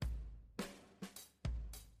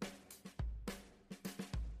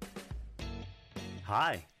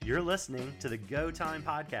Hi, you're listening to the Go Time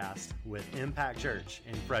podcast with Impact Church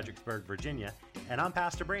in Fredericksburg, Virginia, and I'm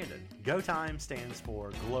Pastor Brandon. Go Time stands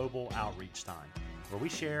for Global Outreach Time, where we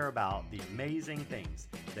share about the amazing things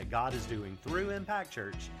that God is doing through Impact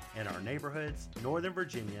Church in our neighborhoods, Northern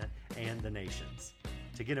Virginia, and the nations.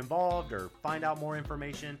 To get involved or find out more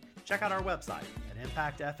information, check out our website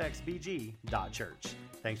at impactfxbg.church.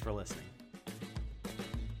 Thanks for listening.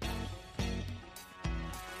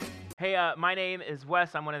 Hey, my name is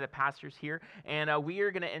Wes. I'm one of the pastors here, and we are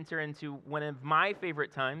going to enter into one of my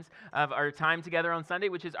favorite times of our time together on Sunday,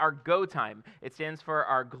 which is our Go Time. It stands for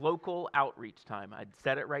our Global Outreach Time. I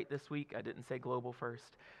said it right this week. I didn't say global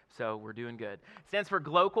first, so we're doing good. It stands for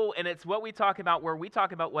Global, and it's what we talk about, where we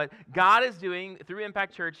talk about what God is doing through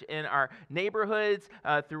Impact Church in our neighborhoods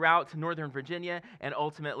throughout Northern Virginia and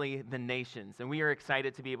ultimately the nations. And we are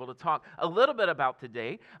excited to be able to talk a little bit about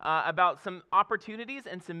today, about some opportunities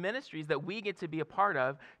and some ministries that we get to be a part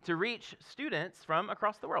of to reach students from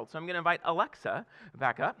across the world. So I'm going to invite Alexa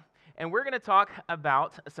back up, and we're going to talk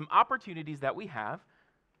about some opportunities that we have.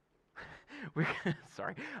 We're going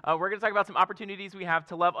to talk about some opportunities we have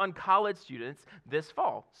to love on college students this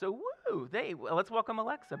fall. So let's welcome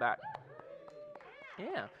Alexa back.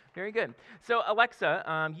 Yeah, very good. So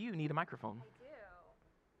Alexa, you need a microphone.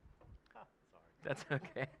 That's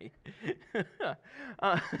okay. It's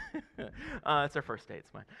our first day. It's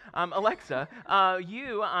fine. Alexa,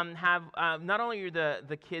 you have not only you're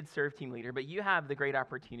the Kids Serve team leader, but you have the great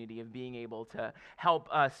opportunity of being able to help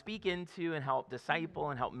speak into and help disciple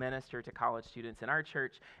and help minister to college students in our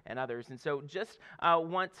church and others. And so just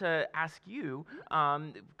want to ask you,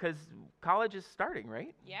 because college is starting,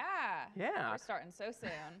 right? Yeah. We're starting so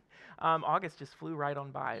soon. August just flew right on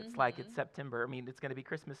by. It's like it's September. I mean, it's going to be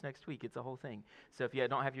Christmas next week. It's a whole thing. So if you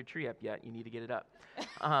don't have your tree up yet, you need to get it up.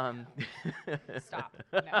 Stop.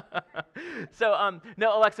 No. So,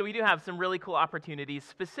 no, Alexa, we do have some really cool opportunities,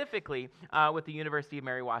 specifically with the University of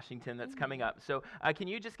Mary Washington that's coming up. So can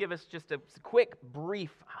you just give us just a quick,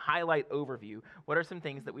 brief highlight overview? What are some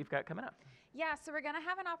things that we've got coming up? Yeah, so we're going to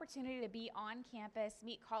have an opportunity to be on campus,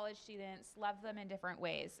 meet college students, love them in different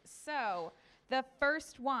ways. So the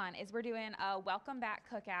first one is we're doing a Welcome Back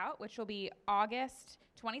Cookout, which will be August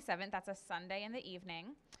 27th. That's a Sunday in the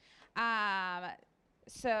evening.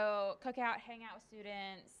 So cookout, hang out with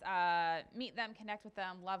students, meet them, connect with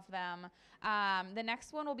them, love them. The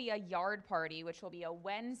next one will be a yard party, which will be a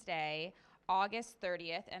Wednesday, August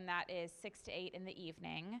 30th, and that is 6 to 8 in the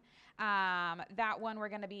evening. That one we're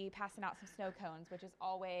going to be passing out some snow cones, which is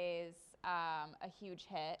always a huge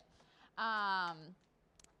hit.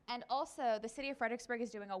 And also, the city of Fredericksburg is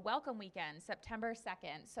doing a welcome weekend, September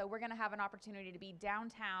 2nd. So we're going to have an opportunity to be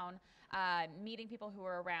downtown, meeting people who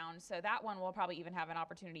are around. So that one will probably even have an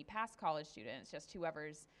opportunity past college students, just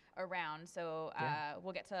whoever's around. So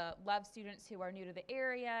we'll get to love students who are new to the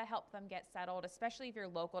area, help them get settled, especially if you're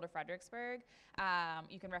local to Fredericksburg.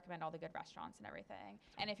 You can recommend all the good restaurants and everything.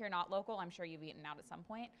 And if you're not local, I'm sure you've eaten out at some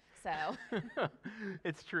point. So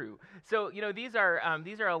it's true. So these are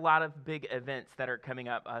a lot of big events that are coming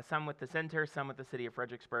up. Some with the center, some with the city of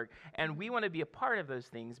Fredericksburg, and we want to be a part of those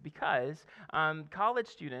things because college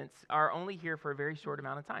students are only here for a very short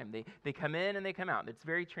amount of time. They come in and they come out. It's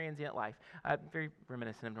very transient life, very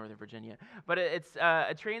reminiscent of Northern Virginia. But it's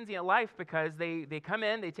a transient life because they come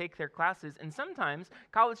in, they take their classes, and sometimes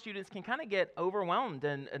college students can kind of get overwhelmed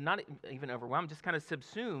and not even overwhelmed, just kind of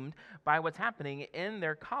subsumed by what's happening in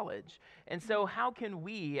their college. And so how can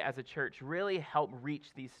we as a church really help reach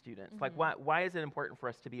these students? Like why is it important for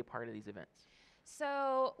us to be a part of these events?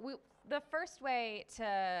 So the first way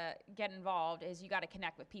to get involved is you got to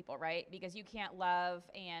connect with people, right? Because you can't love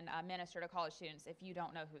and minister to college students if you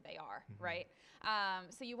don't know who they are, right?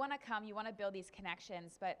 So you want to come, you want to build these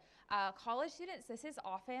connections, but college students, this is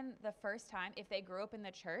often the first time, if they grew up in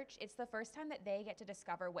the church, it's the first time that they get to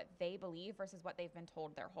discover what they believe versus what they've been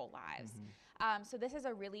told their whole lives. So this is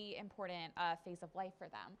a really important phase of life for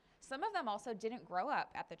them. Some of them also didn't grow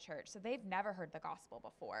up at the church, so they've never heard the gospel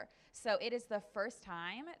before. So it is the first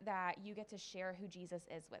time that you get to share who Jesus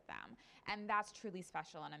is with them, and that's truly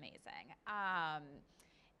special and amazing.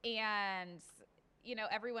 And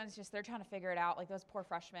everyone's they're trying to figure it out. Like those poor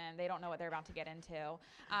freshmen, they don't know what they're about to get into.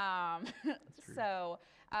 So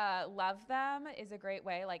Love them is a great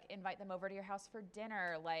way. Like, invite them over to your house for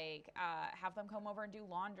dinner. Like, have them come over and do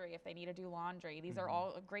laundry if they need to do laundry. These are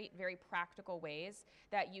all great, very practical ways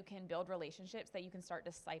that you can build relationships, that you can start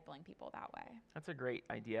discipling people that way. That's a great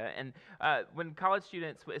idea. And when college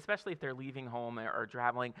students, especially if they're leaving home or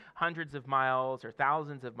traveling hundreds of miles or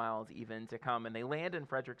thousands of miles even to come, and they land in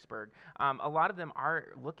Fredericksburg, a lot of them are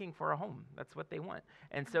looking for a home. That's what they want.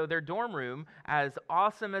 And so their dorm room, as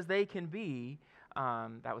awesome as they can be,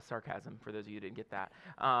 that was sarcasm for those of you who didn't get that.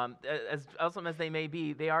 As awesome as they may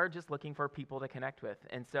be, they are just looking for people to connect with.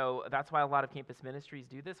 And so that's why a lot of campus ministries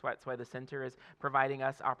do this. That's why the center is providing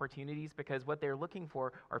us opportunities, because what they're looking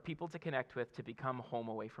for are people to connect with to become home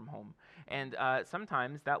away from home. And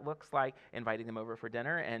sometimes that looks like inviting them over for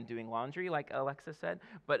dinner and doing laundry, like Alexa said.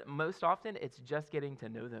 But most often, it's just getting to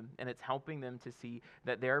know them, and it's helping them to see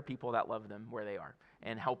that there are people that love them where they are,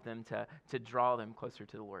 and help them to draw them closer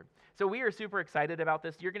to the Lord. So we are super excited about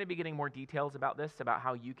this. You're going to be getting more details about this, about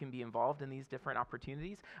how you can be involved in these different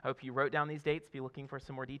opportunities. I hope you wrote down these dates, be looking for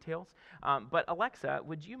some more details. But Alexa,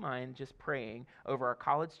 would you mind just praying over our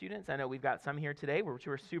college students? I know we've got some here today, which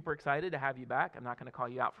we're super excited to have you back. I'm not going to call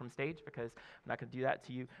you out from stage because I'm not going to do that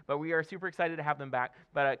to you, but we are super excited to have them back.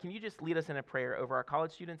 But can you just lead us in a prayer over our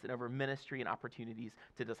college students and over ministry and opportunities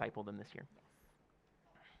to disciple them this year?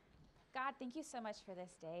 God, thank you so much for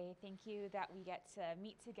this day. Thank you that we get to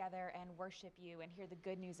meet together and worship you and hear the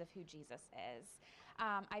good news of who Jesus is.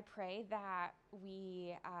 I pray that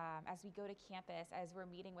we, as we go to campus, as we're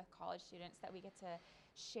meeting with college students, that we get to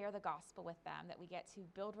share the gospel with them, that we get to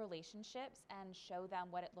build relationships and show them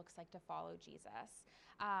what it looks like to follow Jesus.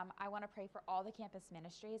 I want to pray for all the campus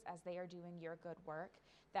ministries as they are doing your good work,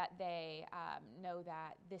 that they know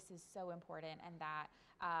that this is so important and that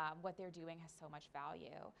what they're doing has so much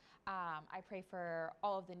value. I pray for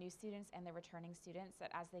all of the new students and the returning students, that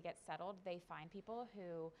as they get settled, they find people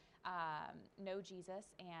who know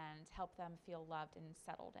Jesus and help them feel loved and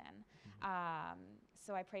settled in.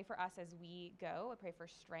 So I pray for us as we go. I pray for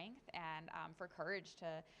strength and for courage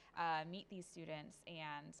to meet these students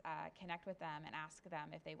and connect with them and ask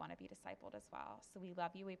them if they want to be discipled as well. So we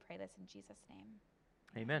love you. We pray this in Jesus' name.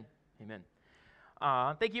 Amen. Amen.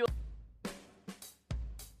 Thank you.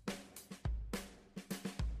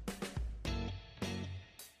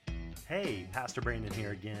 Hey, Pastor Brandon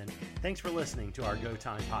here again. Thanks for listening to our Go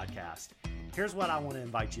Time podcast. Here's what I want to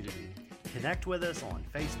invite you to do. Connect with us on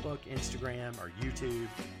Facebook, Instagram, or YouTube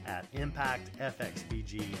at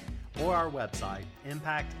ImpactFXBG, or our website,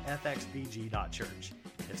 impactfxbg.church.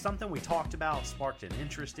 If something we talked about sparked an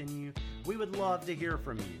interest in you, we would love to hear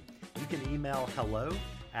from you. You can email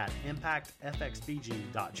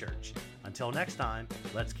hello@impactfxbg.church. Until next time,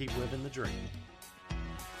 let's keep living the dream.